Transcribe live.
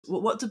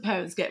What do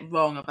parents get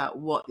wrong about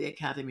what the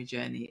academy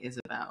journey is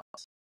about?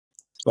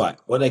 Right.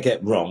 What they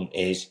get wrong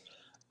is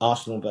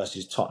Arsenal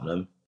versus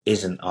Tottenham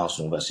isn't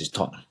Arsenal versus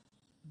Tottenham.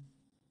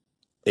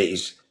 It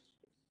is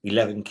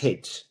 11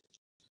 kids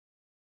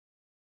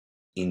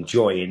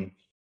enjoying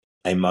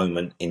a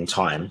moment in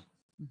time.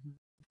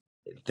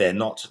 They're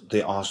not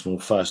the Arsenal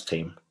first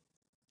team.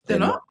 They're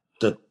not?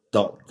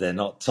 They're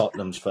not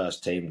Tottenham's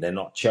first team. They're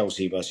not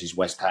Chelsea versus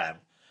West Ham.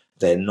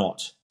 They're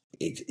not.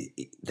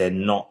 They're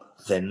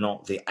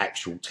not the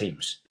actual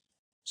teams.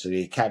 So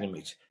the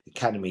academy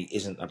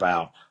isn't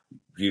about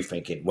you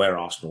thinking we're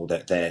Arsenal,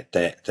 they're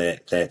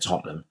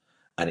Tottenham,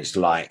 and it's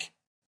like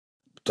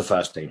the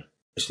first team.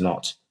 It's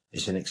not.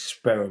 It's an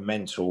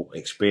experimental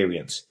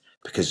experience,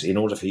 because in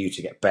order for you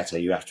to get better,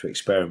 you have to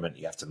experiment.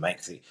 You have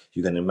to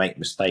you're going to make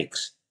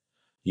mistakes.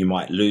 You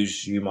might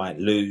lose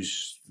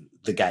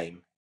the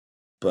game,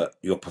 but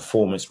your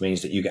performance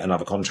means that you get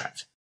another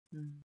contract.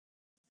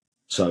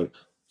 So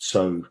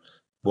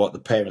what the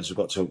parents have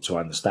got to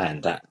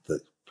understand, that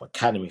the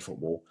academy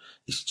football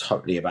is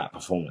totally about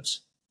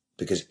performance,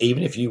 because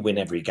even if you win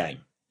every game,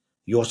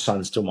 your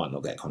son still might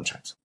not get a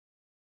contract.